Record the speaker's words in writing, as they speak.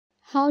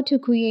How to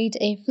create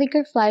a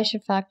flicker flash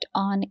effect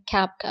on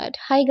Capcut.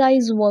 Hi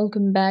guys,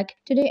 welcome back.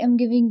 Today I'm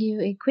giving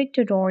you a quick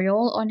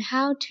tutorial on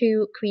how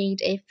to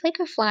create a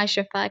flicker flash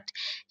effect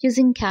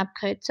using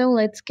Capcut. So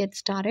let's get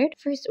started.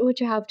 First, what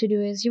you have to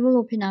do is you will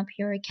open up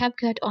your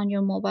Capcut on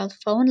your mobile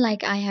phone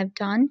like I have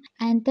done,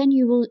 and then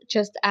you will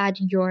just add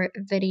your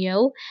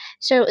video.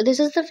 So this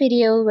is the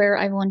video where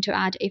I want to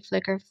add a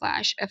flicker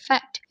flash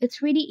effect.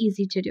 It's really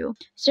easy to do.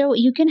 So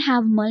you can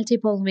have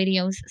multiple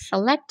videos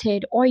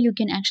selected, or you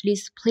can actually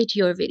split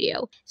your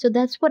video. So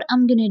that's what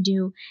I'm gonna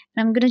do.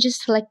 And I'm gonna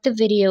just select the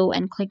video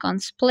and click on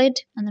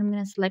split, and then I'm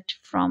gonna select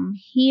from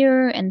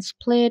here and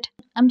split.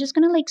 I'm just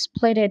gonna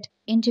split it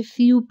into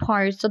few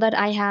parts so that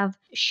I have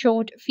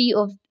short few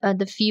of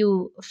the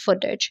few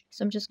footage.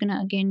 So I'm just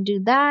gonna again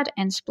do that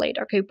and split.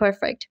 Okay,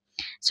 perfect.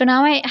 So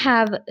now I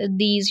have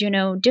these,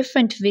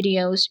 different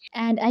videos,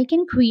 and I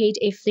can create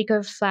a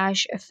flicker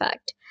flash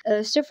effect.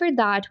 So for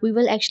that, we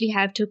will actually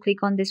have to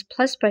click on this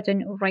plus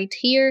button right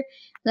here.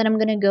 Then I'm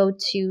going to go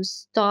to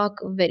stock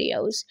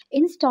videos.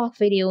 In stock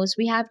videos,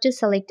 we have to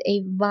select a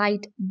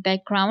white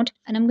background,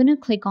 and I'm going to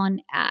click on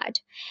add.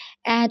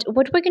 And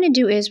what we're going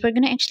to do is we're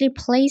going to actually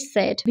place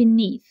it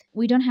beneath.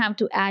 We don't have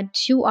to add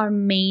to our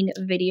main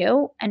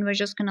video, and we're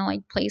just going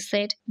to place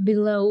it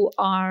below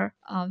our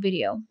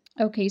video.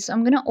 Okay, so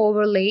I'm gonna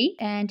overlay,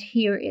 and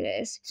here it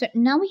is. So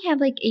now we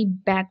have a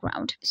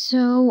background.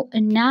 So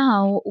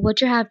now what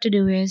you have to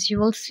do is you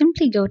will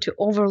simply go to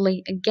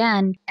overlay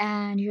again,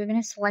 and you're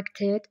gonna select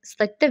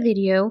the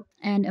video,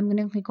 and I'm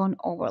gonna click on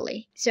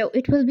overlay. So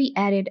it will be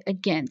added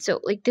again. So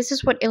this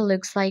is what it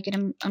looks like,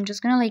 and I'm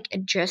just gonna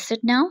adjust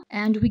it now,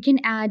 and we can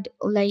add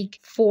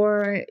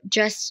for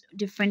just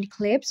different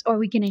clips, or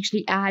we can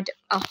actually add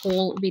a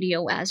whole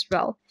video as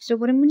well. So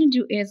what I'm gonna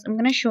do is I'm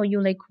gonna show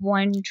you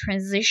one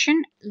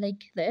transition like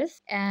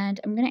this, and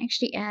I'm gonna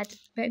actually add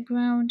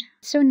background.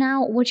 So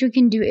now what you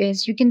can do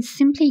is you can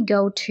simply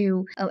go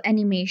to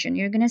animation.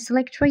 You're gonna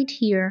select right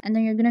here, and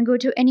then you're gonna go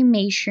to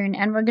animation,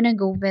 and we're gonna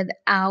go with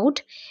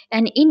out,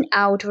 and in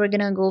out we're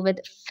gonna go with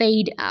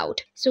fade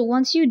out. So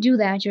once you do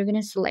that, you're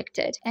gonna select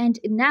it, and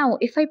now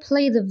if I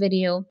play the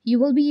video, you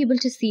will be able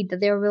to see that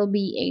there will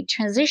be a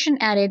transition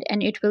added,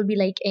 and it will be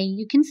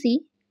you can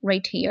see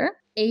right here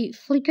a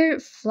flicker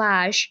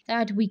flash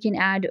that we can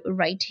add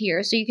right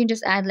here. So you can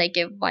just add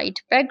a white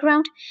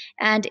background,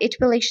 and it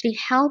will actually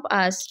help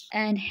us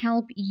and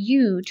help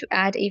you to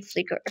add a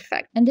flicker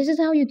effect. And this is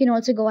how you can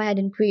also go ahead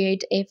and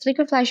create a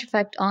flicker flash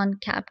effect on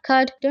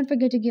Capcut. Don't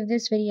forget to give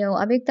this video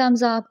a big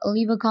thumbs up,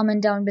 leave a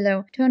comment down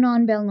below, turn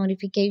on bell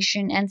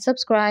notification, and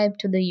subscribe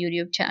to the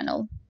YouTube channel.